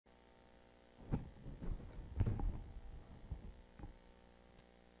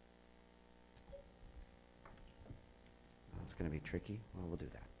That's going to be tricky. Well, we'll do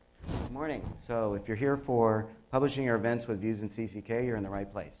that. Good morning. So if you're here for publishing your events with views in CCK, you're in the right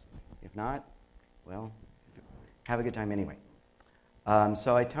place. If not, well, have a good time anyway.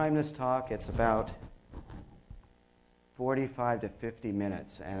 So I timed this talk. It's about 45 to 50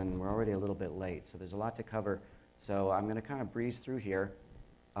 minutes, and we're already a little bit late. So there's a lot to cover. So I'm going to kind of breeze through here.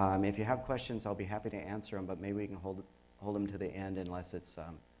 If you have questions, I'll be happy to answer them, but maybe we can hold them to the end unless it's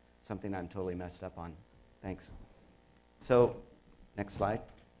something I'm totally messed up on. Thanks. So next slide.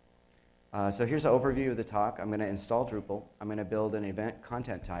 So here's an overview of the talk. I'm going to install Drupal. I'm going to build an event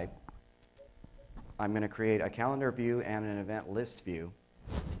content type. I'm going to create a calendar view and an event list view.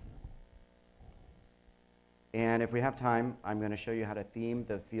 And if we have time, I'm going to show you how to theme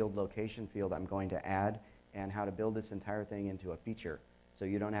the field location field I'm going to add and how to build this entire thing into a feature. So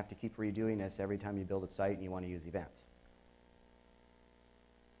you don't have to keep redoing this every time you build a site and you want to use events.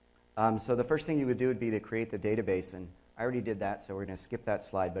 So the first thing you would do would be to create the database. And I already did that, so we're going to skip that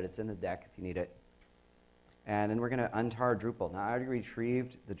slide, but it's in the deck if you need it. And then we're going to untar Drupal. Now, I already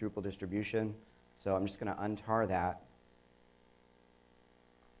retrieved the Drupal distribution, so I'm just going to untar that.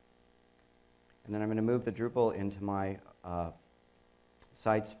 And then I'm going to move the Drupal into my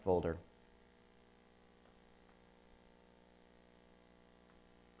sites folder.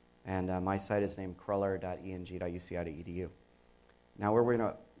 And my site is named cruller.eng.uci.edu. Now we're going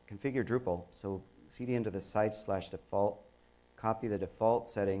to configure Drupal. So cd into the sites/default, copy the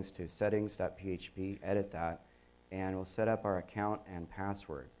default settings to settings.php, edit that, and we'll set up our account and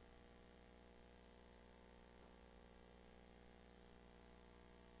password.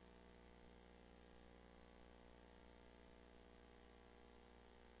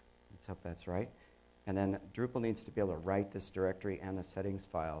 Let's hope that's right. And then Drupal needs to be able to write this directory and the settings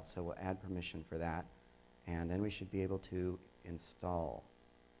file, so we'll add permission for that. And then we should be able to install.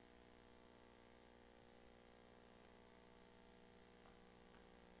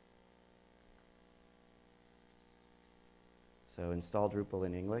 So install Drupal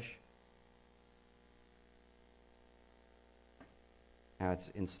in English. Now it's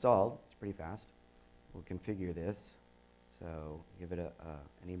installed. It's pretty fast. We'll configure this. So give it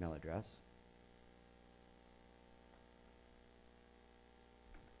an email address.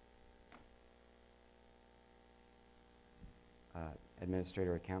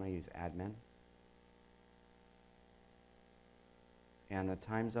 Administrator account, I use admin. And the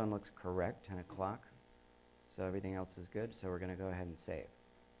time zone looks correct, 10 o'clock. So everything else is good, so we're going to go ahead and save.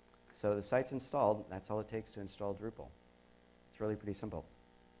 So the site's installed. That's all it takes to install Drupal. It's really pretty simple.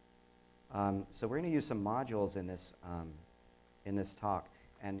 So we're going to use some modules in this talk.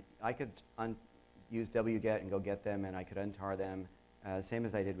 And I could use wget and go get them, and I could untar them, same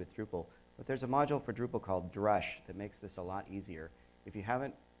as I did with Drupal. But there's a module for Drupal called Drush that makes this a lot easier. If you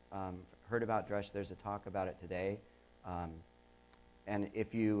haven't heard about Drush, there's a talk about it today. And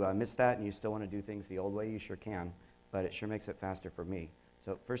if you missed that and you still want to do things the old way, you sure can. But it sure makes it faster for me.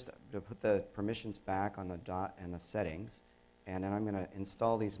 So first, to put the permissions back on the dot and the settings. And then I'm going to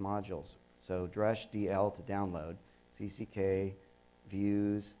install these modules. So Drush DL to download, CCK,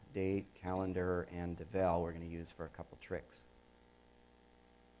 views, date, calendar, and devel we're going to use for a couple tricks.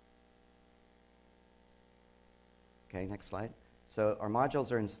 Okay, next slide. So our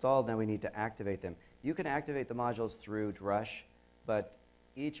modules are installed, now we need to activate them. You can activate the modules through Drush, but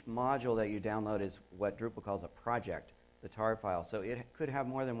each module that you download is what Drupal calls a project, the tar file. So it could have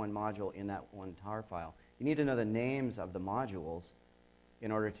more than one module in that one tar file. You need to know the names of the modules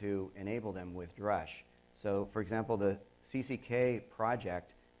in order to enable them with Drush. So for example, the CCK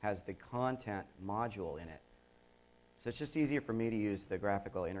project has the content module in it. So it's just easier for me to use the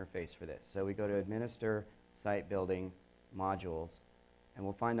graphical interface for this. So we go to Administer, Site Building, Modules, and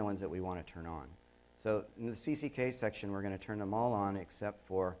we'll find the ones that we want to turn on. So in the CCK section, we're going to turn them all on except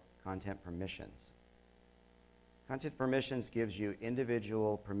for Content Permissions. Content Permissions gives you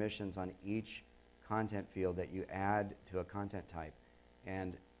individual permissions on each content field that you add to a content type.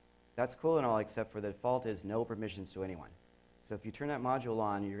 And that's cool and all, except for the default is no permissions to anyone. So if you turn that module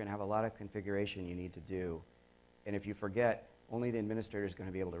on, you're going to have a lot of configuration you need to do. And if you forget, only the administrator is going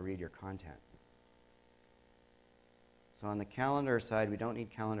to be able to read your content. So on the calendar side, we don't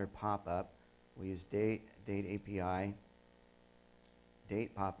need calendar pop-up. We'll use date API,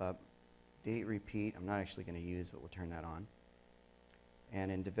 date pop-up, date repeat. I'm not actually going to use, but we'll turn that on.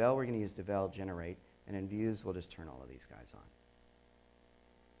 And in devel, we're going to use devel generate. And in views, we'll just turn all of these guys on.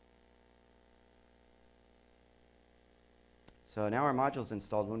 So now our module's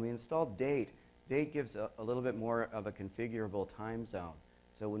installed. When we install date gives a little bit more of a configurable time zone.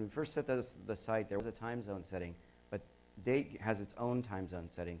 So when we first set the site, there was a time zone setting, but date has its own time zone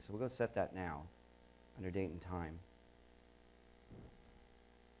setting. So we'll go set that now under date and time.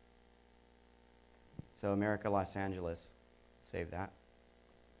 So America, Los Angeles, save that.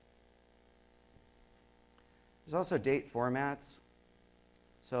 There's also date formats.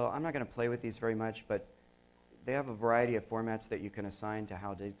 So I'm not going to play with these very much, but they have a variety of formats that you can assign to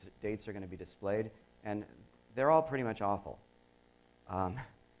how dates are going to be displayed, and they're all pretty much awful. You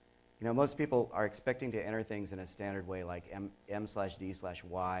know, most people are expecting to enter things in a standard way, like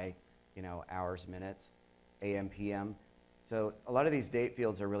M/D/Y, you know, hours, minutes, AM, PM. So a lot of these date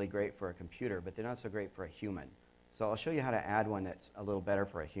fields are really great for a computer, but they're not so great for a human. So I'll show you how to add one that's a little better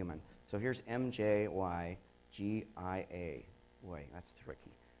for a human. So here's MJYGIA. Boy, that's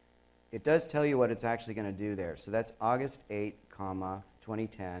tricky. It does tell you what it's actually going to do there. So that's August 8,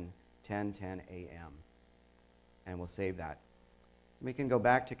 2010, 10:10 a.m. And we'll save that. We can go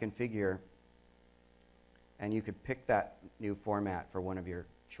back to configure, and you could pick that new format for one of your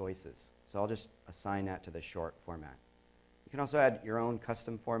choices. So I'll just assign that to the short format. You can also add your own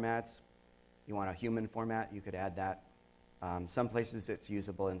custom formats. You want a human format, you could add that. Some places it's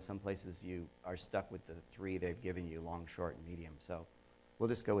usable, and some places you are stuck with the three they've given you, long, short, and medium. So we'll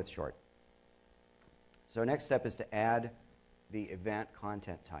just go with short. So our next step is to add the event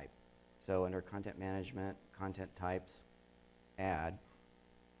content type. So under content management, content types, add.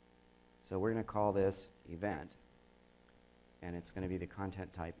 So we're going to call this event, and it's going to be the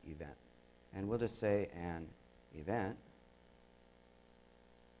content type event. And we'll just say an event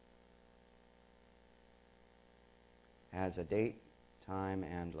has a date, time,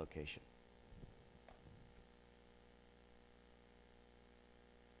 and location.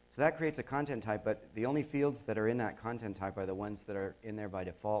 So that creates a content type, but the only fields that are in that content type are the ones that are in there by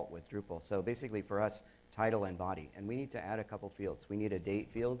default with Drupal. So basically for us, title and body. And we need to add a couple fields. We need a date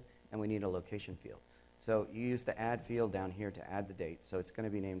field, and we need a location field. So you use the add field down here to add the date. So it's going to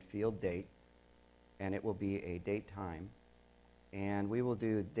be named field date, and it will be a date time. And we will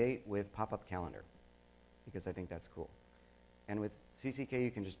do date with pop-up calendar, because I think that's cool. And with CCK,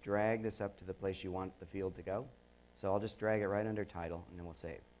 you can just drag this up to the place you want the field to go. So I'll just drag it right under title, and then we'll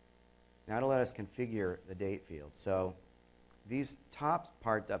save. Now it'll let us configure the date field. So these top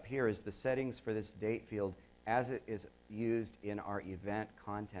part up here is the settings for this date field as it is used in our event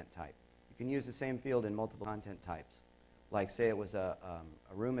content type. You can use the same field in multiple content types. Like say it was a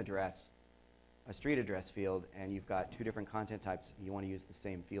room address, a street address field, and you've got two different content types. You want to use the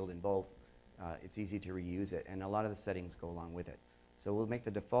same field in both. It's easy to reuse it, and a lot of the settings go along with it. So we'll make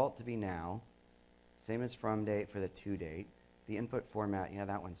the default to be now, same as from date for the to date. The input format, yeah,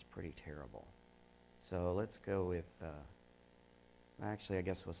 that one's pretty terrible. So let's go with, actually, I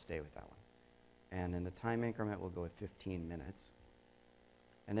guess we'll stay with that one. And in the time increment, we'll go with 15 minutes.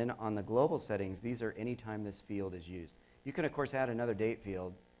 And then on the global settings, these are any time this field is used. You can, of course, add another date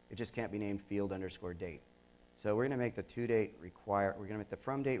field. It just can't be named field_date. So we're going to make the to date required. We're going to make the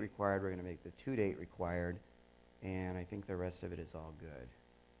from date required. We're going to make the to date required. And I think the rest of it is all good.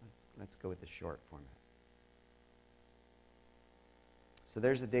 Let's go with the short format. So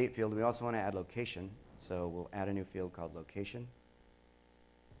there's the date field. We also want to add location. So we'll add a new field called location.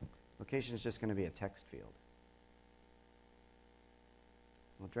 Location is just going to be a text field.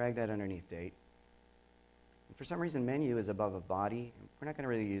 We'll drag that underneath date. And for some reason, menu is above a body. We're not going to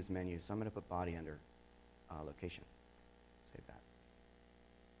really use menu, so I'm going to put body under location. Save that.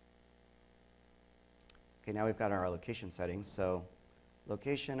 Okay, now we've got our location settings. So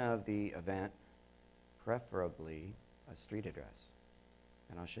location of the event, preferably a street address.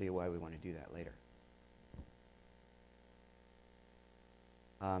 And I'll show you why we want to do that later.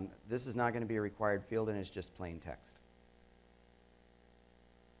 This is not going to be a required field, and it's just plain text.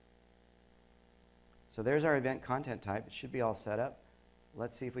 So there's our event content type. It should be all set up.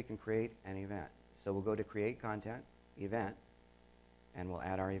 Let's see if we can create an event. So we'll go to create content, event, and we'll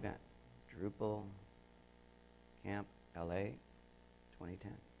add our event. DrupalCamp LA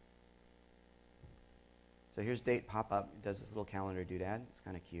 2010. So here's date pop-up. It does this little calendar doodad. It's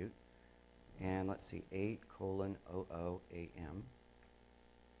kind of cute. And let's see, 8:00 a.m.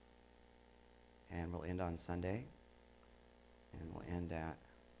 And we'll end on Sunday. And we'll end at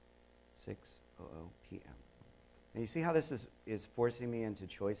 6:00 p.m. And you see how this is forcing me into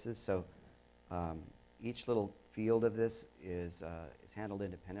choices? So each little field of this is handled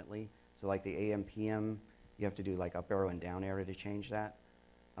independently. So like the AM, PM, you have to do like up arrow and down arrow to change that.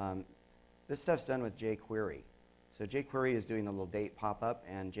 This stuff's done with jQuery. So jQuery is doing the little date pop-up,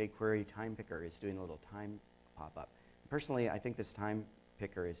 and jQuery time picker is doing a little time pop-up. Personally, I think this time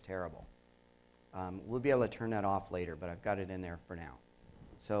picker is terrible. We'll be able to turn that off later, but I've got it in there for now.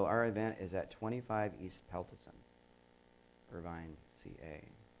 So our event is at 25 East Peltison, Irvine, CA.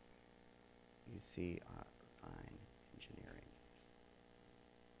 UC Irvine Engineering.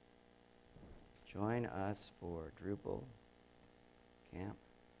 Join us for Drupal Camp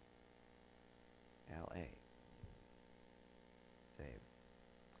LA. Save.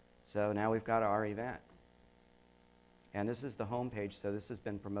 So now we've got our event. And this is the home page, so this has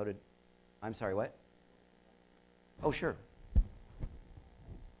been promoted. I'm sorry, what? Oh, sure. Is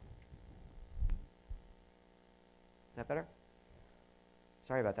that better?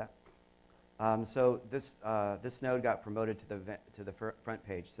 Sorry about that. So this node got promoted to the front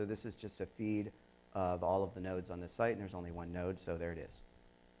page. So this is just a feed of all of the nodes on the site, and there's only one node, so there it is.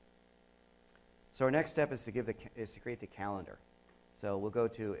 So our next step is to create the calendar. So we'll go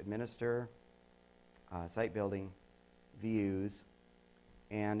to Administer, Site Building, Views,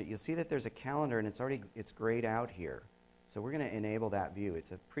 and you'll see that there's a calendar, and it's grayed out here. So we're going to enable that view.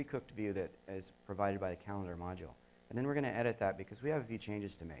 It's a pre-cooked view that is provided by the calendar module. And then we're going to edit that because we have a few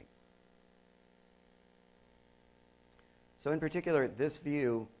changes to make. So in particular, this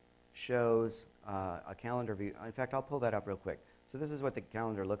view shows a calendar view. In fact, I'll pull that up real quick. So this is what the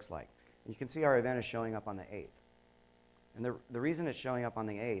calendar looks like. And you can see our event is showing up on the 8th. And the reason it's showing up on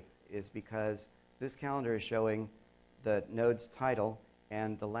the 8th is because this calendar is showing the node's title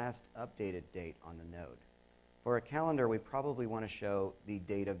and the last updated date on the node. For a calendar, we probably want to show the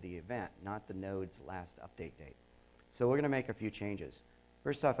date of the event, not the node's last update date. So we're going to make a few changes.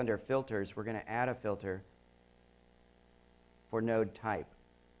 First off, under filters, we're going to add a filter for node type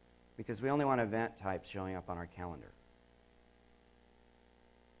because we only want event types showing up on our calendar.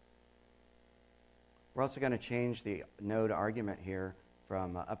 We're also going to change the node argument here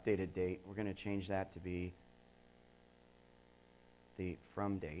from updated date. We're going to change that to be the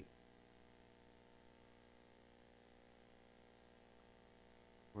from date.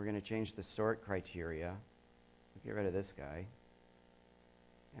 We're going to change the sort criteria. We'll get rid of this guy,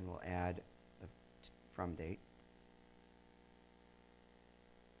 and we'll add the from date.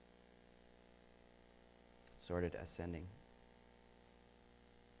 Sorted ascending.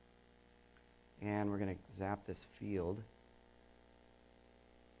 And we're going to zap this field,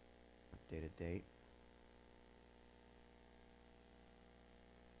 updated date,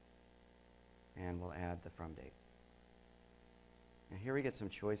 and we'll add the from date. Now here we get some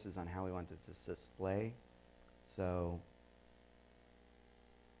choices on how we want this to display. So,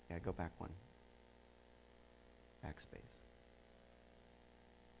 yeah, go back one. Backspace.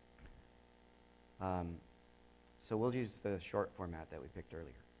 So we'll use the short format that we picked earlier.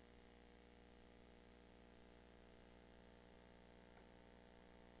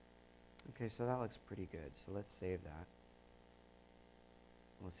 Okay, so that looks pretty good. So let's save that.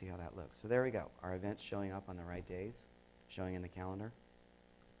 We'll see how that looks. So there we go. Our event's showing up on the right days, showing in the calendar.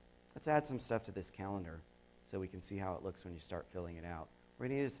 Let's add some stuff to this calendar so we can see how it looks when you start filling it out. We're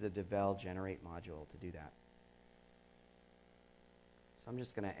going to use the devel generate module to do that. So I'm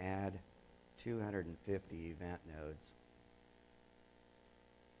just going to add 250 event nodes.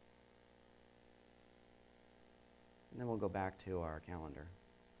 And then we'll go back to our calendar.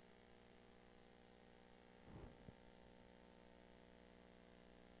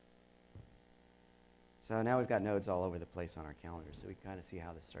 So now we've got nodes all over the place on our calendar, so we can kind of see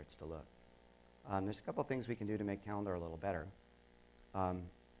how this starts to look. There's a couple things we can do to make calendar a little better.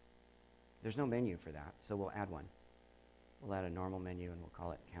 There's no menu for that, so we'll add one. We'll add a normal menu, and we'll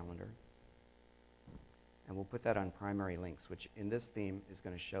call it calendar. And we'll put that on primary links, which in this theme is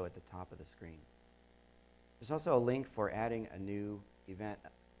going to show at the top of the screen. There's also a link for adding a new event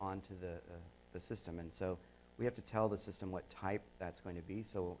onto the system, and so we have to tell the system what type that's going to be,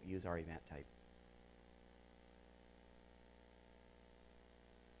 so we'll use our event type.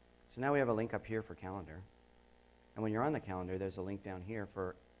 So now we have a link up here for calendar. And when you're on the calendar, there's a link down here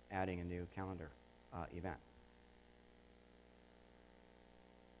for adding a new calendar event.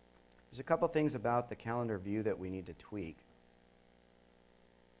 There's a couple things about the calendar view that we need to tweak.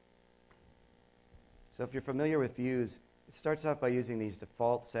 So if you're familiar with views, it starts off by using these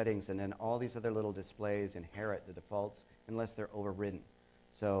default settings, and then all these other little displays inherit the defaults unless they're overridden.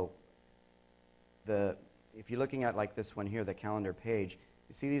 So if you're looking at like this one here, the calendar page,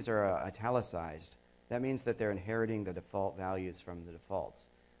 you see these are italicized. That means that they're inheriting the default values from the defaults.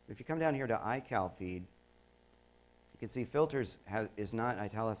 If you come down here to iCal feed, you can see filters is not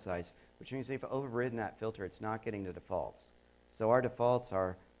italicized, which means if you've overridden that filter, it's not getting the defaults. So our defaults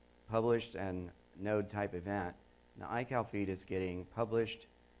are published and node type event. The iCal feed is getting published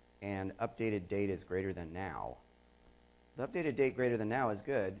and updated date is greater than now. The updated date greater than now is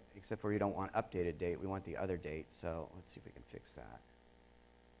good, except for we don't want updated date. We want the other date. So let's see if we can fix that.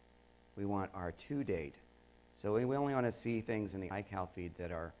 We want our to date. So we only want to see things in the iCal feed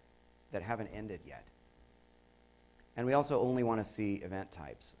that haven't ended yet. And we also only want to see event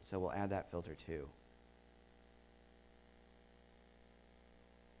types, so we'll add that filter too.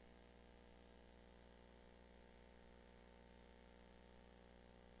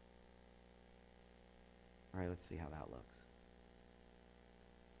 All right, let's see how that looks.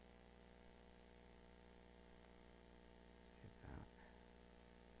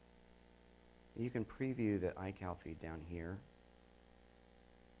 You can preview the iCal feed down here.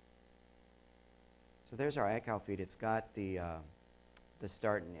 So there's our iCal feed. It's got the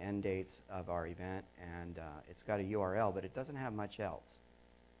start and end dates of our event, and it's got a URL, but it doesn't have much else.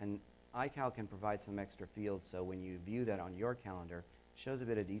 And iCal can provide some extra fields, so when you view that on your calendar, it shows a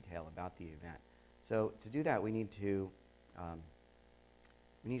bit of detail about the event. So to do that, we need to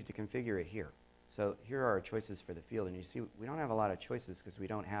configure it here. So here are our choices for the field, and you see we don't have a lot of choices because we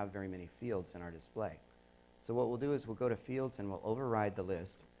don't have very many fields in our display. So what we'll do is we'll go to fields and we'll override the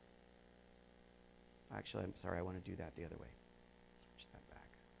list. Actually, I'm sorry, I want to do that the other way. Switch that back.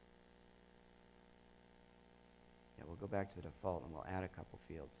 Yeah, we'll go back to the default and we'll add a couple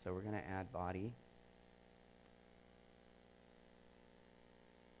fields. So we're going to add body.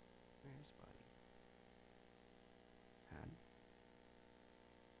 Where's body? Add.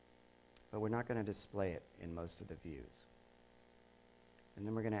 But we're not going to display it in most of the views. And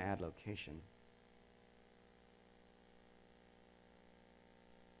then we're going to add location.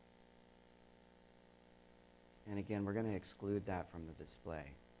 And again, we're going to exclude that from the display.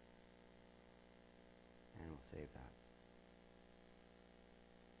 And we'll save that.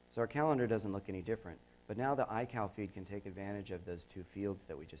 So our calendar doesn't look any different, but now the iCal feed can take advantage of those two fields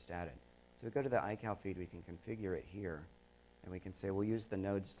that we just added. So we go to the iCal feed, we can configure it here. And we can say we'll use the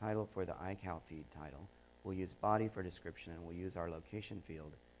node's title for the iCal feed title. We'll use body for description, and we'll use our location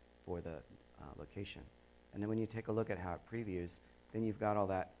field for the location. And then when you take a look at how it previews, then you've got all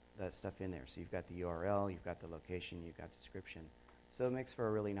that stuff in there. So you've got the URL, you've got the location, you've got description. So it makes for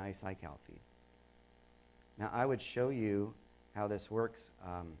a really nice iCal feed. Now I would show you how this works,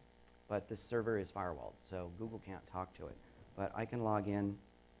 but this server is firewalled, so Google can't talk to it. But I can log in.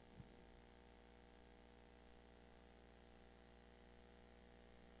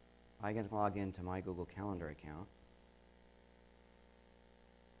 I can log into my Google Calendar account.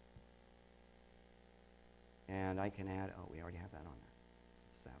 And I can add, oh, we already have that on there.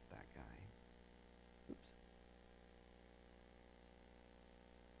 Zap that guy. Oops.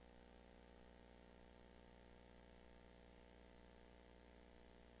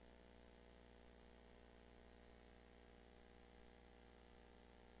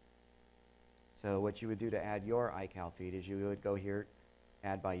 So what you would do to add your iCal feed is you would go here,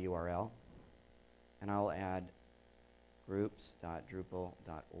 add by URL, and I'll add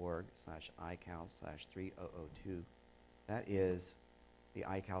groups.drupal.org/iCal/3002. That is the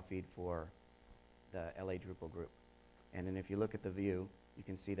iCal feed for the LA Drupal group. And then if you look at the view, you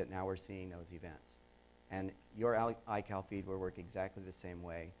can see that now we're seeing those events. And your iCal feed will work exactly the same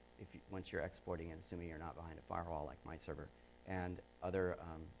way once you're exporting it, assuming you're not behind a firewall like my server. And other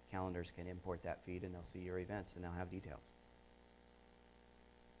calendars can import that feed, and they'll see your events, and they'll have details.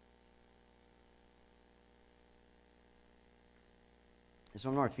 There's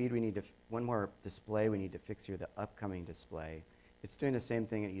one more feed one more display we need to fix here, the upcoming display. It's doing the same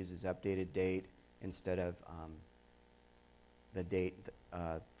thing. It uses updated date instead of the date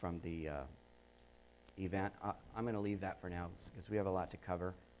from the event. I'm going to leave that for now because we have a lot to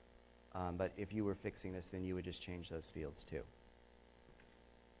cover. But if you were fixing this, then you would just change those fields too.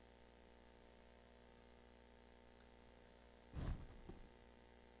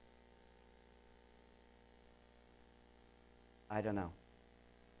 I don't know.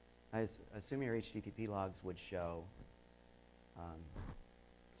 I assume your HTTP logs would show.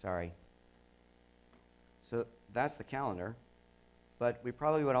 Sorry. So that's the calendar. But we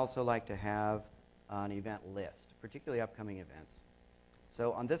probably would also like to have an event list, particularly upcoming events.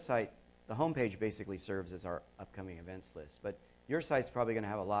 So on this site, the home page basically serves as our upcoming events list. But your site's probably going to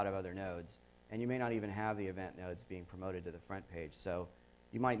have a lot of other nodes, and you may not even have the event nodes being promoted to the front page. So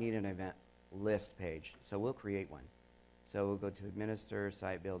you might need an event list page. So we'll create one. So we'll go to Administer,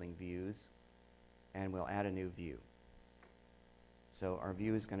 Site Building, Views, and we'll add a new view. So our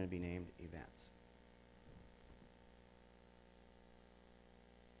view is going to be named Events.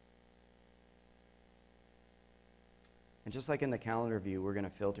 And just like in the calendar view, we're going to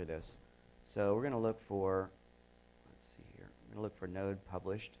filter this. So we're going to look for, let's see here, we're going to look for node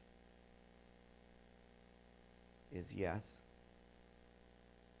published is yes.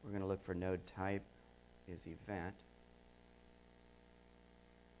 We're going to look for node type is event.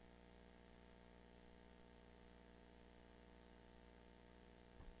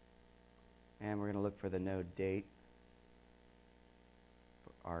 And we're going to look for the node date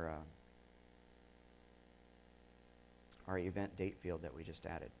our event date field that we just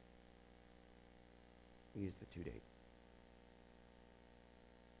added. We use the toDate.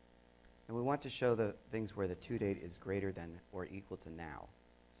 And we want to show the things where the toDate is greater than or equal to now.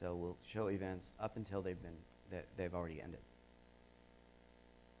 So we'll show events up until they've already ended.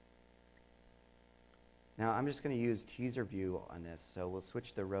 Now I'm just going to use teaser view on this. So we'll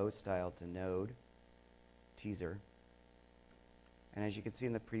switch the row style to node teaser. And as you can see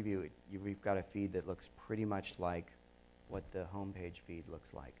in the preview, we've got a feed that looks pretty much like what the home page feed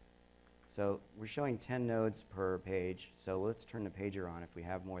looks like. So we're showing 10 nodes per page. So let's turn the pager on if we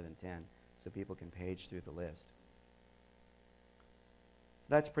have more than 10 so people can page through the list. So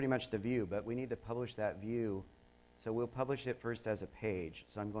that's pretty much the view, but we need to publish that view. So we'll publish it first as a page.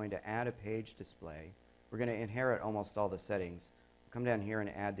 So I'm going to add a page display. We're going to inherit almost all the settings. We'll come down here and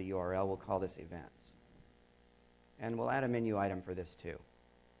add the URL. We'll call this events. And we'll add a menu item for this too.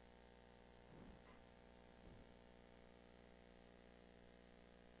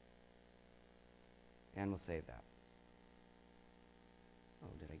 And we'll save that. Oh,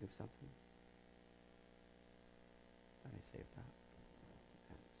 did I give something? Thought I saved that.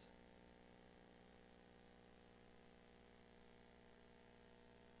 Events.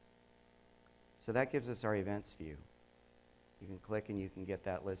 So that gives us our events view. You can click and you can get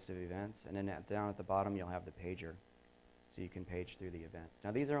that list of events. And then down at the bottom, you'll have the pager. So you can page through the events.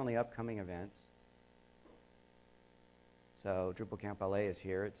 Now, these are only upcoming events. So DrupalCamp LA is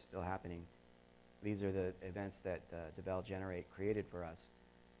here. It's still happening. These are the events that Devel Generate created for us.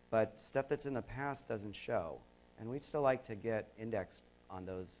 But stuff that's in the past doesn't show. And we'd still like to get indexed on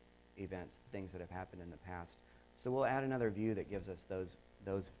those events, things that have happened in the past. So we'll add another view that gives us those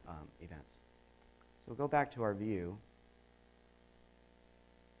events. So we'll go back to our view.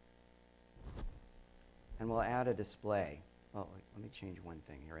 And we'll add a display. Well, let me change one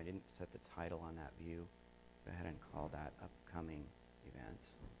thing here. I didn't set the title on that view. Go ahead and call that upcoming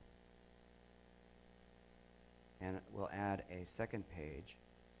events. And we'll add a second page.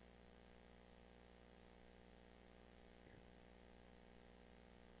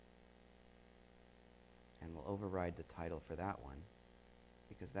 And we'll override the title for that one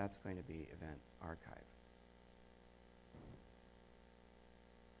because that's going to be event archive.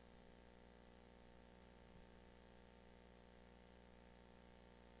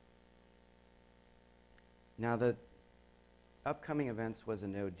 Now, the upcoming events was a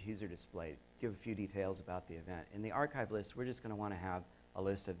node teaser display. Give a few details about the event. In the archive list, we're just going to want to have a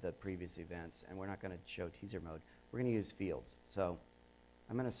list of the previous events, and we're not going to show teaser mode. We're going to use fields. So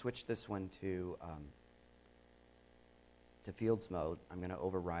I'm going to switch this one to fields mode. I'm going to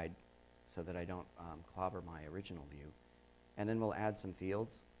override so that I don't clobber my original view. And then we'll add some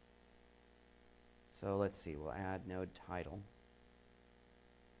fields. So let's see. We'll add node title.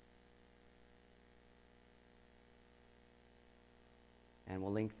 And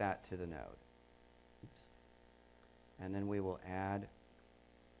we'll link that to the node. Oops. And then we will add,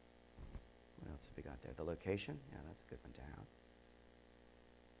 what else have we got there? The location. Yeah, that's a good one to have.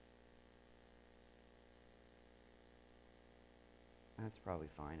 That's probably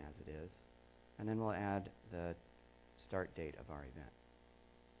fine as it is. And then we'll add the start date of our event.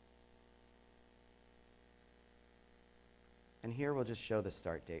 And here we'll just show the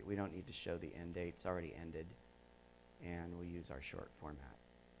start date. We don't need to show the end date. It's already ended. And we'll use our short format.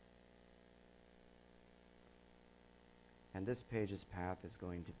 And this page's path is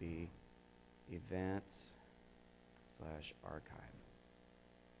going to be events/archive.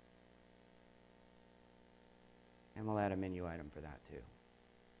 And we'll add a menu item for that too.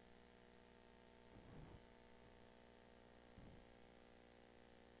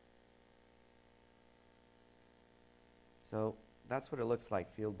 So that's what it looks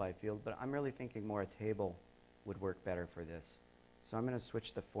like field by field, but I'm really thinking more a table would work better for this. So I'm going to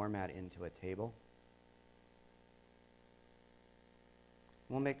switch the format into a table.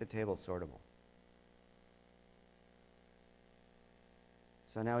 We'll make the table sortable.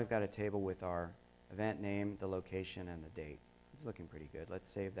 So now we've got a table with our event name, the location, and the date. It's looking pretty good. Let's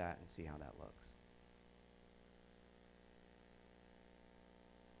save that and see how that looks.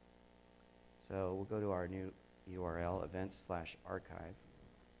 So we'll go to our new URL, events/archive.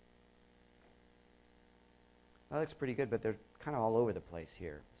 That looks pretty good, but they're kind of all over the place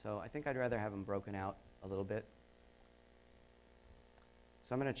here. So I think I'd rather have them broken out a little bit.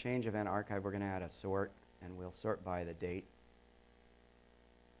 So I'm going to change event archive. We're going to add a sort, and we'll sort by the date.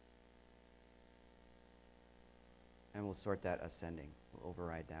 And we'll sort that ascending. We'll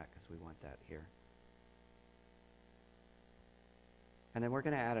override that because we want that here. And then we're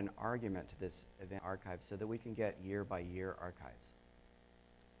going to add an argument to this event archive so that we can get year by year archives.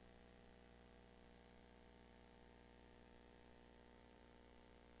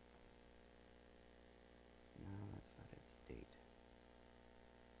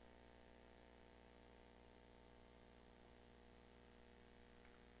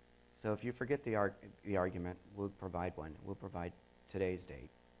 So if you forget the argument, we'll provide one. We'll provide today's date.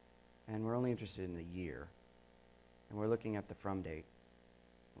 And we're only interested in the year. And we're looking at the from date.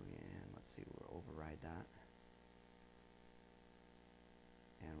 And let's see, we'll override that.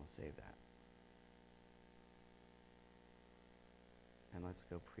 And we'll save that. And let's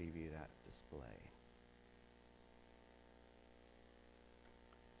go preview that display.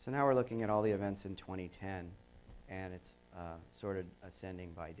 So now we're looking at all the events in 2010, and it's sorted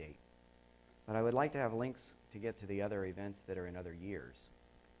ascending by date. But I would like to have links to get to the other events that are in other years.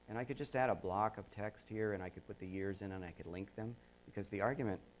 And I could just add a block of text here, and I could put the years in, and I could link them, because the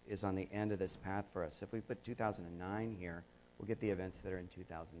argument is on the end of this path for us. If we put 2009 here, we'll get the events that are in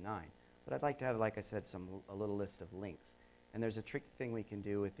 2009. But I'd like to have, like I said, a little list of links. And there's a tricky thing we can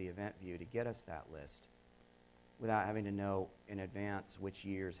do with the event view to get us that list without having to know in advance which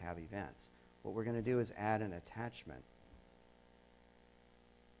years have events. What we're going to do is add an attachment.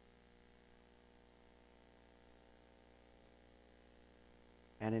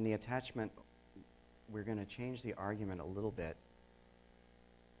 And in the attachment, we're going to change the argument a little bit.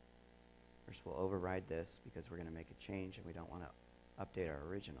 First, we'll override this because we're going to make a change and we don't want to update our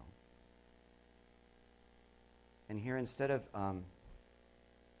original. And here, instead of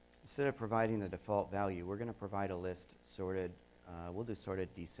providing the default value, we're going to provide a list sorted. We'll do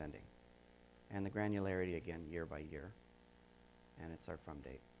sorted descending. And the granularity, again, year by year. And it's our from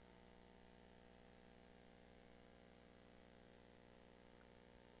date.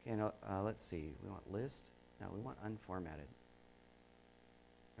 Okay, now, let's see. We want list. No, we want unformatted.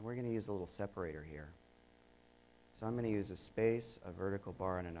 And we're going to use a little separator here. So I'm going to use a space, a vertical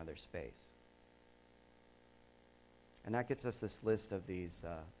bar, and another space. And that gets us this list of these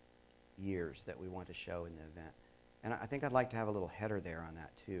years that we want to show in the event. And I think I'd like to have a little header there on that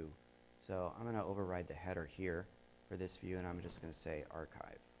too. So I'm going to override the header here for this view, and I'm just going to say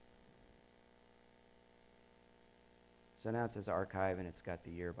archive. So now it says archive, and it's got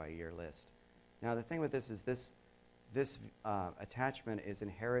the year-by-year list. Now the thing with this is this attachment is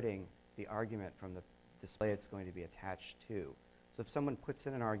inheriting the argument from the display it's going to be attached to. So if someone puts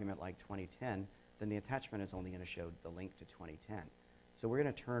in an argument like 2010, then the attachment is only going to show the link to 2010. So we're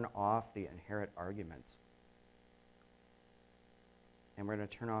going to turn off the inherit arguments. And we're going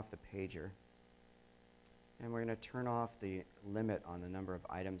to turn off the pager. And we're going to turn off the limit on the number of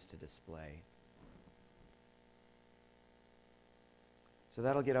items to display. So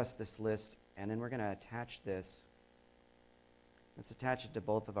that'll get us this list, and then we're going to attach this. Let's attach it to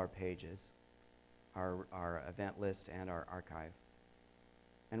both of our pages, our event list and our archive.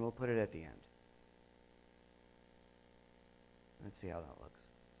 And we'll put it at the end. Let's see how that looks.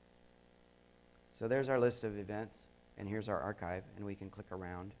 So there's our list of events, and here's our archive, and we can click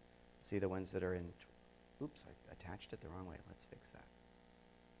around, see the ones that are in. Oops, I attached it the wrong way. Let's fix that.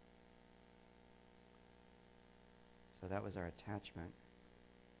 So that was our attachment.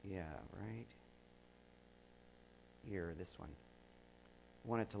 Yeah, right here, this one. I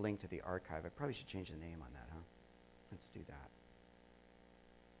want it to link to the archive. I probably should change the name on that, huh? Let's do that.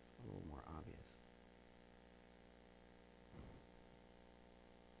 A little more obvious.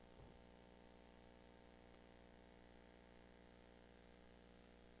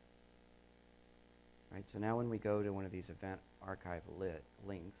 Right, so now when we go to one of these event archive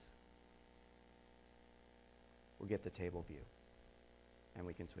links, we'll get the table view, and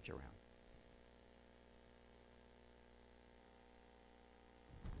we can switch around.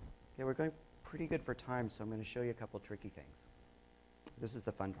 Okay, we're going pretty good for time, so I'm going to show you a couple tricky things. This is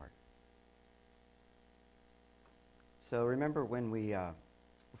the fun part. So remember when we,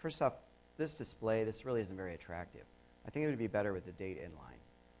 first off, this display, this really isn't very attractive. I think it would be better with the date inline.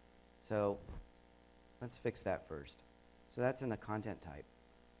 So let's fix that first. So that's in the content type.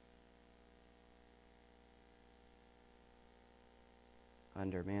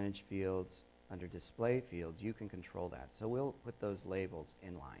 Under manage fields, under display fields, you can control that. So we'll put those labels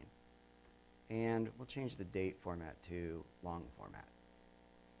inline. And we'll change the date format to long format.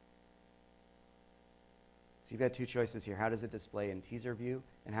 So you've got two choices here. How does it display in teaser view,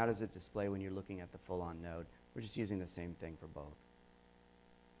 and how does it display when you're looking at the full-on node? We're just using the same thing for both.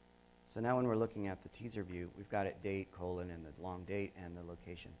 So now when we're looking at the teaser view, we've got it date, colon, and the long date, and the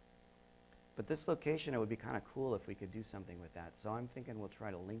location. But this location, it would be kind of cool if we could do something with that. So I'm thinking we'll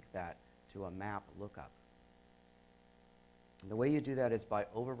try to link that to a map lookup. And the way you do that is by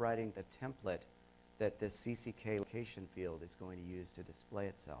overriding the template that this CCK location field is going to use to display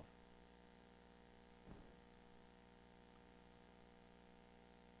itself.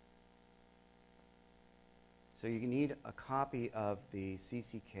 So you need a copy of the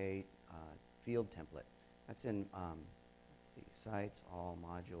CCK field template. That's in, let's see, sites, all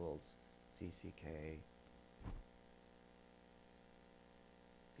modules, CCK,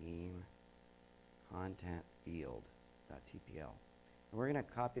 theme, content field.tpl. And we're going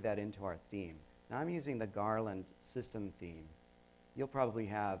to copy that into our theme. Now I'm using the Garland system theme. You'll probably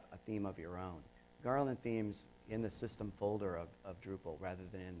have a theme of your own. Garland themes in the system folder of Drupal rather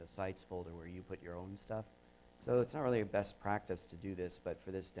than in the sites folder where you put your own stuff. So it's not really a best practice to do this, but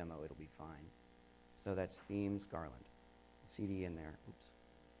for this demo it'll be fine. So that's themes Garland. CD in there. Oops.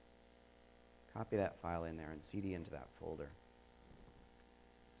 Copy that file in there and CD into that folder.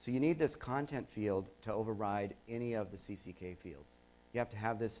 So you need this content field to override any of the CCK fields. You have to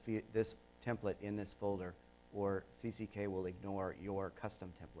have this template in this folder, or CCK will ignore your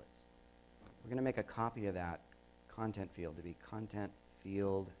custom templates. We're going to make a copy of that content field to be content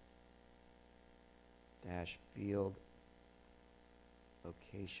field dash field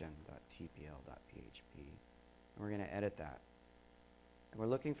location.tpl.php. And we're going to edit that. And we're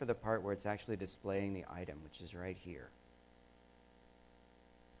looking for the part where it's actually displaying the item, which is right here.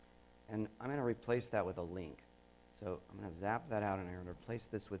 And I'm going to replace that with a link. So I'm going to zap that out, and I'm going to replace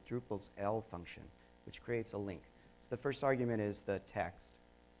this with Drupal's L function, which creates a link. So the first argument is the text,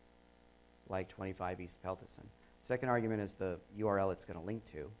 like 25 East Peltison. Second argument is the URL it's going to link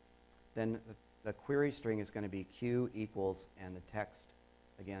to. Then the query string is going to be Q equals, and the text,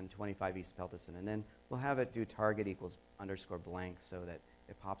 again, 25 East Peltison. And then we'll have it do target equals underscore blank so that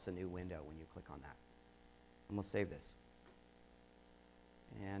it pops a new window when you click on that. And we'll save this.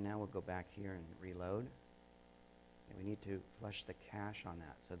 And now we'll go back here and reload. And we need to flush the cache on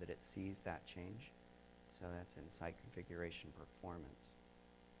that so that it sees that change. So that's in site configuration performance.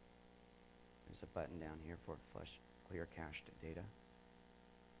 There's a button down here for flush clear cached data.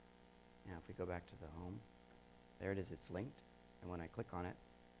 Now if we go back to the home, there it is, it's linked. And when I click on it,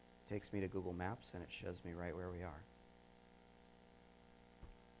 it takes me to Google Maps and it shows me right where we are.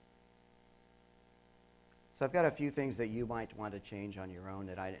 So I've got a few things that you might want to change on your own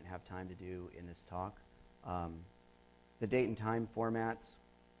that I didn't have time to do in this talk. The date and time formats,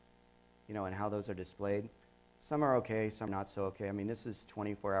 and how those are displayed. Some are okay, some not so okay. I mean, this is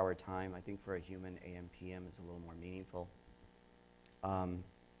 24-hour time. I think for a human, AM, PM is a little more meaningful.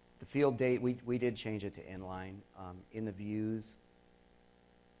 The field date, we did change it to inline. In the views,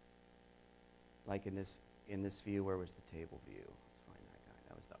 like in this view, where was the table view? Let's find that guy.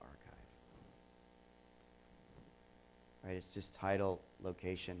 That was the archive. Right, it's just title,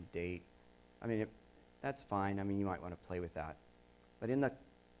 location, date. I mean, that's fine. I mean, you might want to play with that. But in the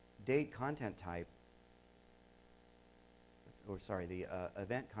date content type, or sorry, the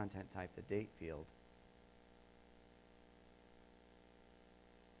event content type, the date field,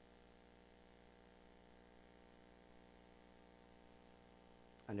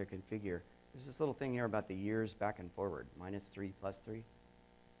 under configure, there's this little thing here about the years back and forward, -3, +3.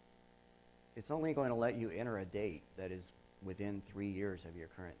 It's only going to let you enter a date that is within 3 years of your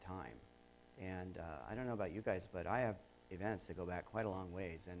current time. And I don't know about you guys, but I have events that go back quite a long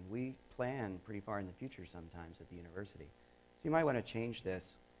ways, and we plan pretty far in the future sometimes at the university. So you might want to change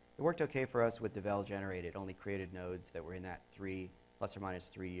this. It worked okay for us with Devel Generate. It only created nodes that were in that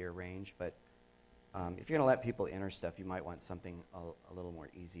 ±3 year range, but if you're going to let people enter stuff, you might want something a little more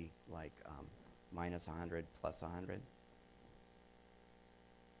easy, like -100, +100.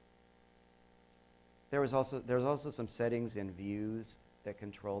 There's also some settings in views that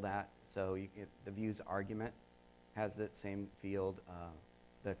control that. So the views argument has that same field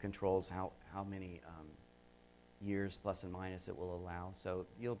that controls how many years plus and minus it will allow. So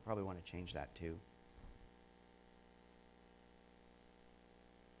you'll probably want to change that too.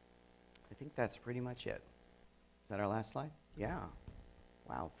 I think that's pretty much it. Is that our last slide? Yeah.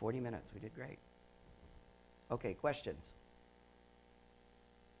 Wow, 40 minutes. We did great. Okay, questions?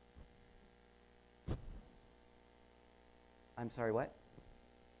 I'm sorry, what?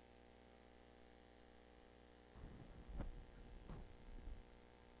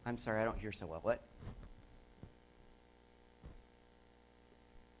 I'm sorry, I don't hear so well. What?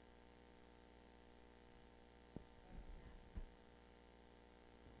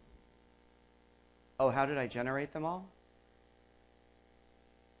 Oh, how did I generate them all?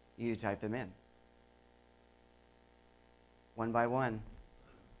 You type them in. One by one.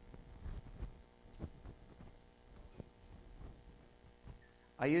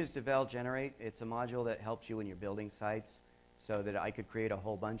 I use Devel Generate. It's a module that helps you when you're building sites so that I could create a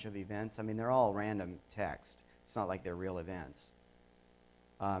whole bunch of events. I mean, they're all random text. It's not like they're real events.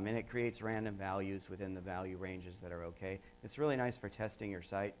 And it creates random values within the value ranges that are okay. It's really nice for testing your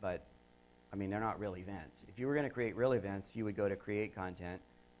site, but I mean, they're not real events. If you were going to create real events, you would go to create content,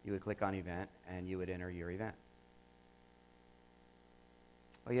 you would click on event, and you would enter your event.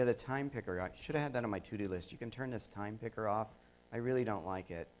 Oh yeah, the time picker. I should have had that on my to-do list. You can turn this time picker off. I really don't like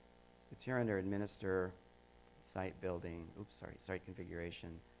it. It's here under Administer, Site Building, oops, sorry, Site Configuration,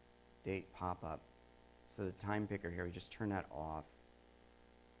 Date Pop-Up. So the time picker here, we just turn that off.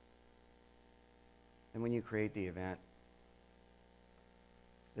 And when you create the event,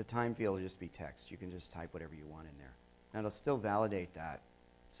 the time field will just be text. You can just type whatever you want in there. Now it'll still validate that.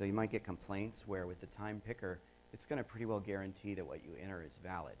 So you might get complaints where with the time picker, it's going to pretty well guarantee that what you enter is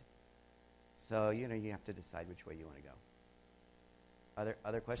valid. So, you have to decide which way you want to go.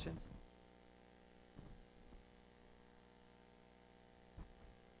 Other questions?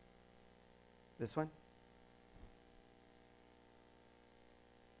 This one?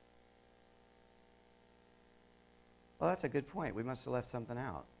 Well, that's a good point. We must have left something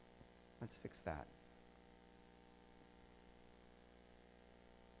out. Let's fix that.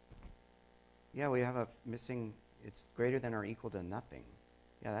 Yeah, we have a missing, it's greater than or equal to nothing.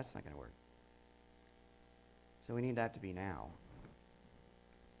 Yeah, that's not going to work. So we need that to be now.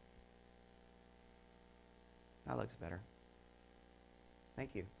 That looks better.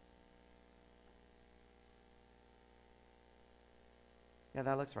 Thank you. Yeah,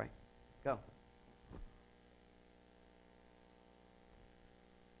 that looks right. Go.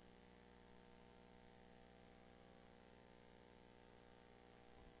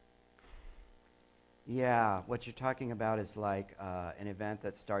 Yeah, what you're talking about is like an event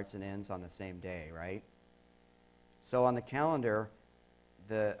that starts and ends on the same day, right? So on the calendar,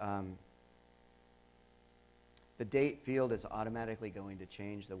 the date field is automatically going to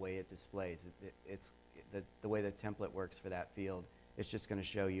change the way it displays. It's the way the template works for that field. It's just going to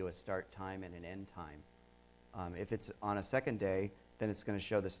show you a start time and an end time. If it's on a second day, then it's going to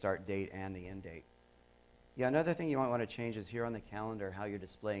show the start date and the end date. Yeah, another thing you might want to change is here on the calendar how you're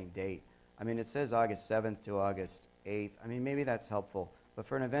displaying date. I mean, it says August 7th to August 8th. I mean, maybe that's helpful. But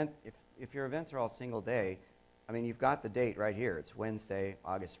for an event, if your events are all single day, I mean, you've got the date right here. It's Wednesday,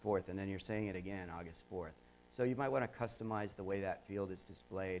 August 4th, and then you're saying it again, August 4th. So you might want to customize the way that field is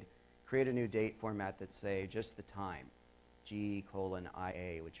displayed. Create a new date format that's, say, just the time,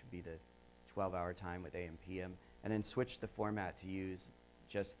 G:IA, which would be the 12-hour time with AM, PM, and then switch the format to use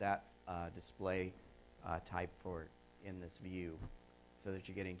just that display type for in this view, so that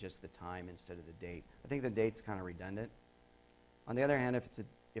you're getting just the time instead of the date. I think the date's kind of redundant. On the other hand, if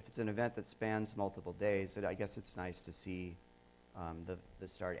it's an event that spans multiple days, I guess it's nice to see the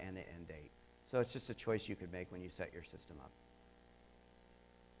start and the end date. So it's just a choice you could make when you set your system up.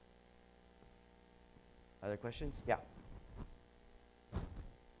 Other questions? Yeah.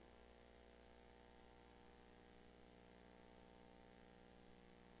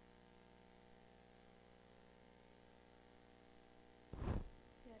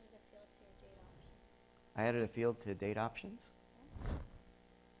 I added a field to date options.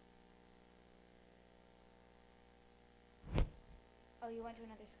 Oh, you went to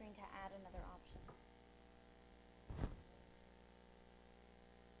another screen to add another option.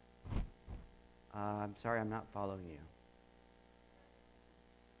 I'm sorry, I'm not following you.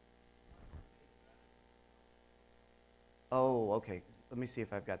 Oh, okay. Let me see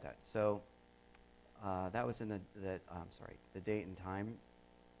if I've got that. So that was in the date and time.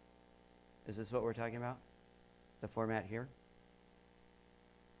 Is this what we're talking about? The format here?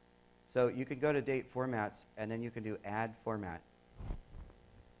 So you could go to date formats, and then you can do add format.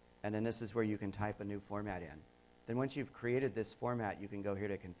 And then this is where you can type a new format in. Then once you've created this format, you can go here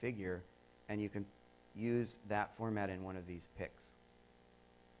to configure, and you can use that format in one of these picks.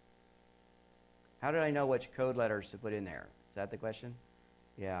 How did I know which code letters to put in there? Is that the question?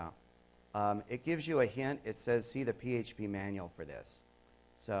 Yeah. It gives you a hint. It says, see the PHP manual for this.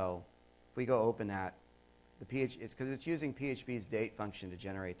 So if we go open that, it's because it's using PHP's date function to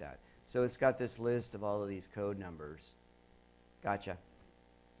generate that. So it's got this list of all of these code numbers. Gotcha.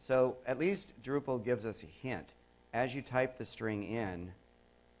 So at least Drupal gives us a hint. As you type the string in,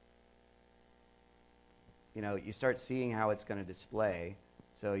 you start seeing how it's going to display.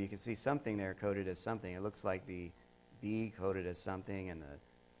 So you can see something there coded as something. It looks like the B coded as something and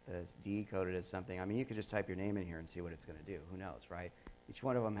the D coded as something. I mean, you could just type your name in here and see what it's going to do. Who knows, right? Each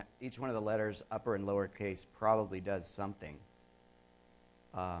one of the letters, upper and lowercase, probably does something.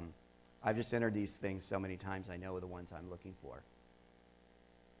 I've just entered these things so many times I know the ones I'm looking for.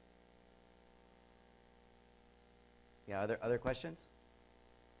 Yeah, other questions?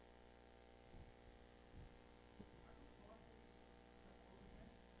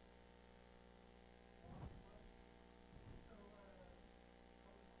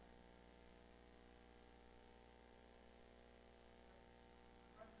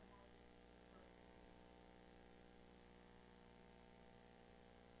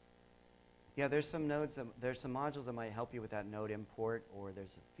 Yeah, there's some modules that might help you with that node import, or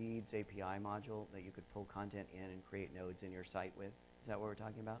there's a feeds API module that you could pull content in and create nodes in your site with. Is that what we're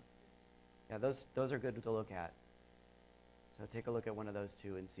talking about? Yeah, those are good to look at. So take a look at one of those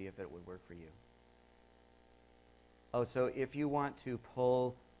two and see if it would work for you. Oh, so if you want to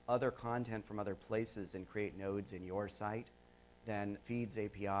pull other content from other places and create nodes in your site, then feeds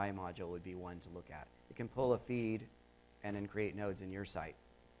API module would be one to look at. It can pull a feed and then create nodes in your site.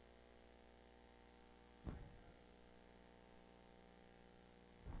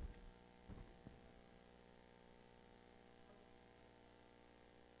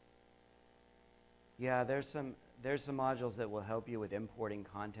 Yeah, there's some modules that will help you with importing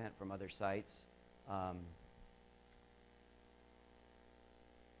content from other sites. I'm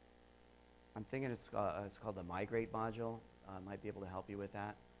thinking it's called the migrate module. Might be able to help you with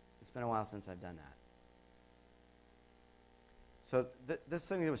that. It's been a while since I've done that. So this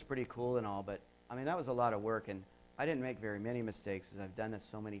thing was pretty cool and all, but I mean that was a lot of work, and I didn't make very many mistakes because I've done this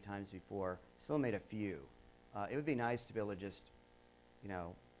so many times before. Still made a few. It would be nice to be able to just,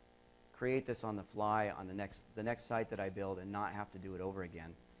 create this on the fly on the next site that I build and not have to do it over again.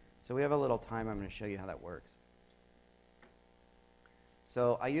 So we have a little time. I'm going to show you how that works.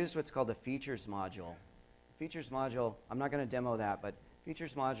 So I used what's called the features module. Features module, I'm not going to demo that, but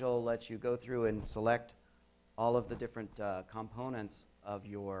features module lets you go through and select all of the different components of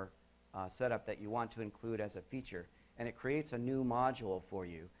your setup that you want to include as a feature, and it creates a new module for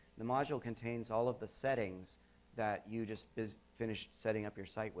you. The module contains all of the settings that you just finished setting up your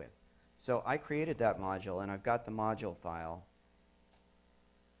site with. So I created that module, and I've got the module file.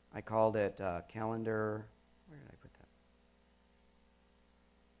 I called it calendar. Where did I put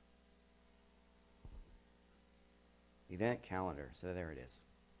that? Event calendar. So there it is.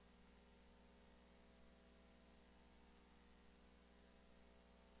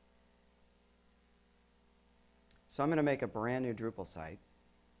 So I'm going to make a brand new Drupal site.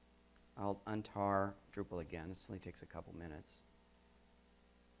 I'll untar Drupal again. This only takes a couple minutes.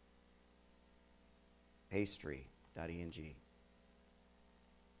 Pastry.eng.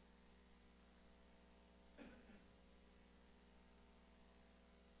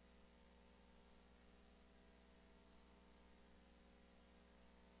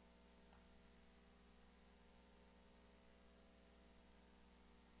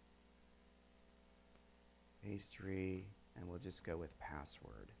 Pastry, and we'll just go with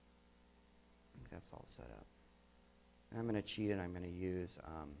password. I think that's all set up. And I'm going to cheat, and I'm going to use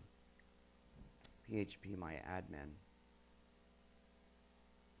PHP my admin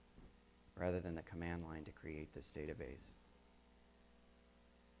rather than the command line to create this database.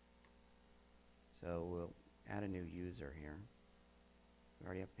 So we'll add a new user here. We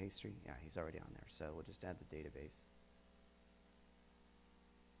already have Pastry? Yeah, he's already on there. So we'll just add the database.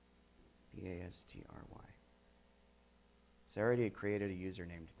 Pastry. So I already created a user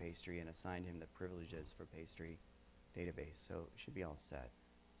named Pastry and assigned him the privileges for Pastry database. So it should be all set.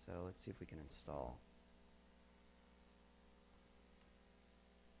 So let's see if we can install.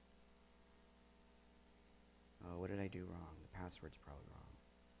 Oh, what did I do wrong? The password's probably wrong.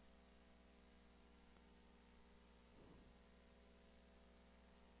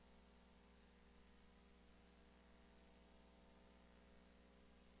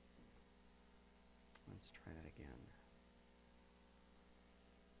 Let's try that again.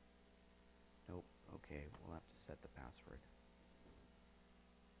 Nope. Okay, we'll have to set the password.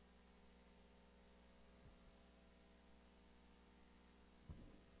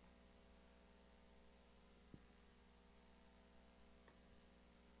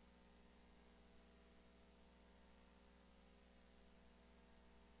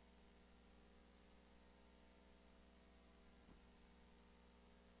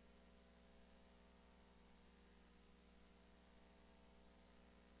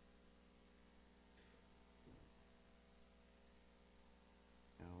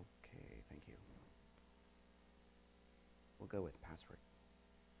 Okay, thank you. We'll go with password.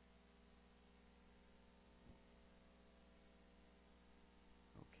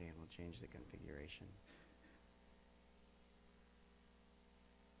 Okay, and we'll change the configuration.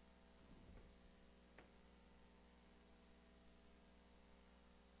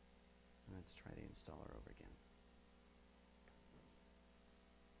 Let's try the installer over again.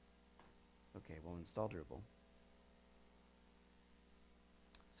 Okay, we'll install Drupal.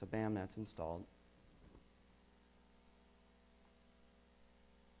 So bam, that's installed.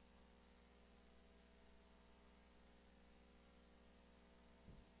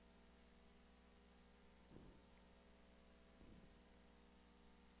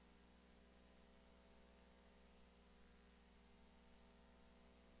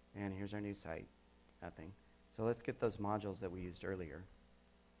 And Here's our new site. Nothing. So let's get those modules that we used earlier.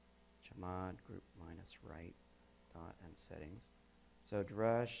 Chmod group minus right dot and settings. So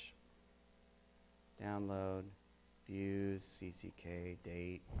drush, download, views, CCK,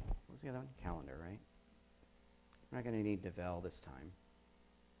 date. What was the other one? Calendar, right? We're not going to need devel this time.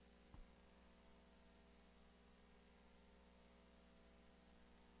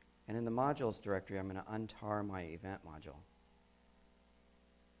 And in the modules directory, I'm going to untar my event module.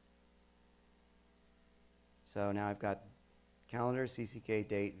 So now I've got calendar, CCK,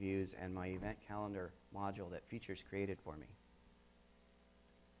 date, views, and my event calendar module that features created for me.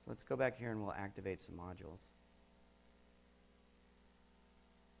 So let's go back here and we'll activate some modules.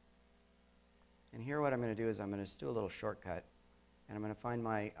 And here what I'm going to do is I'm going to just do a little shortcut, and I'm going to find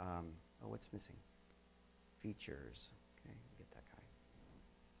my, oh, what's missing? Features. Okay, get that guy.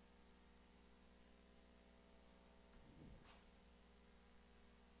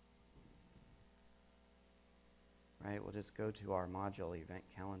 Right, we'll just go to our module event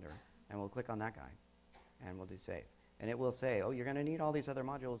calendar, and we'll click on that guy, and we'll do save. And it will say, oh, you're going to need all these other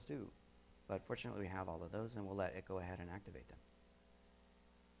modules too. But fortunately, we have all of those, and we'll let it go ahead and activate them.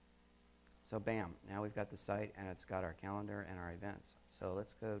 So bam, now we've got the site, and it's got our calendar and our events. So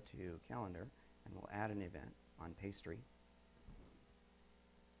let's go to calendar, and we'll add an event on pastry.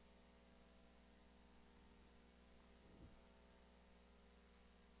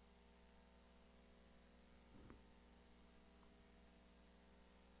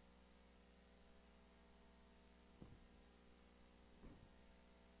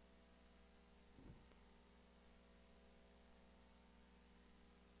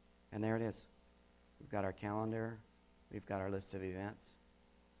 And there it is. We've got our calendar, we've got our list of events,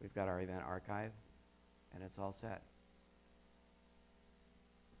 we've got our event archive, and it's all set.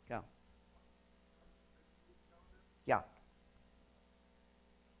 Go. Yeah.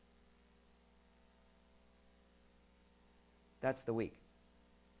 That's the week.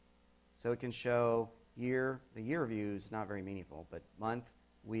 So it can show year. The year view is not very meaningful, but month,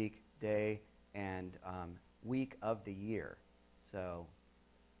 week, day, and week of the year. So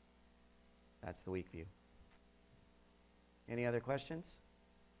that's the week view. Any other questions?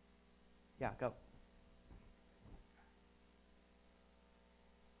 Yeah, go.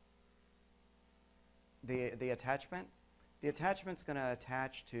 The attachment? The attachment's going to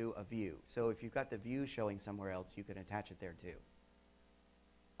attach to a view. So if you've got the view showing somewhere else, you can attach it there too.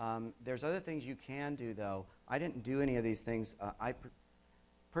 There's other things you can do, though. I didn't do any of these things.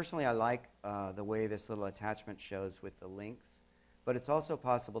 Personally, I like the way this little attachment shows with the links. But it's also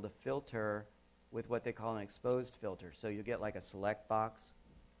possible to filter with what they call an exposed filter. So you get like a select box,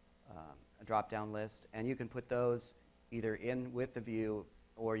 a drop-down list, and you can put those either in with the view,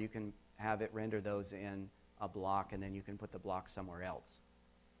 or you can have it render those in a block, and then you can put the block somewhere else.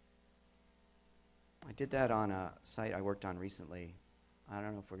 I did that on a site I worked on recently. I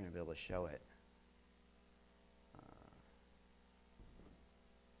don't know if we're going to be able to show it.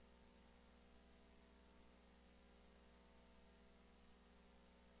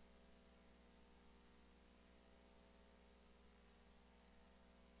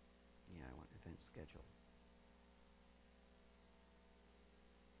 Yeah, I want event schedule.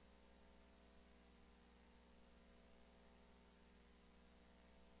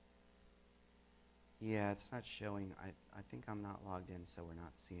 Yeah, it's not showing. I think I'm not logged in, so we're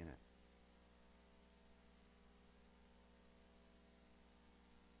not seeing it.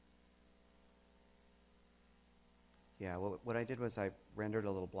 Yeah, what I did was I rendered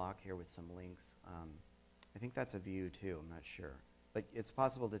a little block here with some links. I think that's a view too, I'm not sure. But it's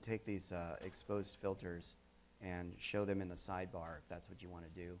possible to take these exposed filters and show them in the sidebar if that's what you want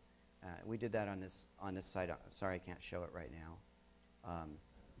to do. We did that on this site. I'm sorry I can't show it right now.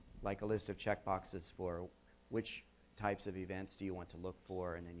 Like a list of checkboxes for which types of events do you want to look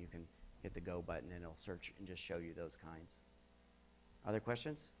for, and then you can hit the go button and it'll search and just show you those kinds. Other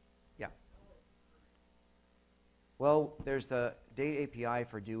questions? Yeah. Well, there's the date API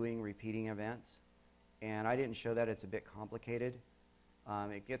for doing repeating events, and I didn't show that. It's a bit complicated.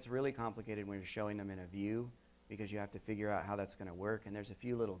 It gets really complicated when you're showing them in a view because you have to figure out how that's going to work, and there's a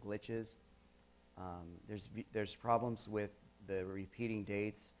few little glitches. There's problems with the repeating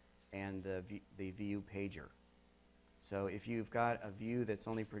dates and the view pager. So if you've got a view that's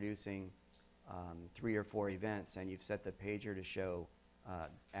only producing 3 or 4 events and you've set the pager to show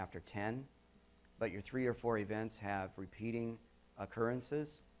after 10, but your 3 or 4 events have repeating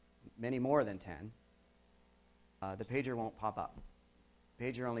occurrences, many more than 10, the pager won't pop up.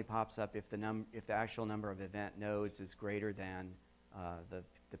 Pager only pops up if the actual number of event nodes is greater than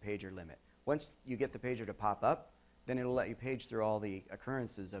the pager limit. Once you get the pager to pop up, then it'll let you page through all the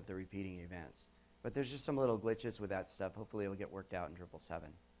occurrences of the repeating events. But there's just some little glitches with that stuff. Hopefully it'll get worked out in Drupal 7.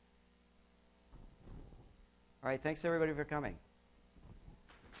 All right, thanks everybody for coming.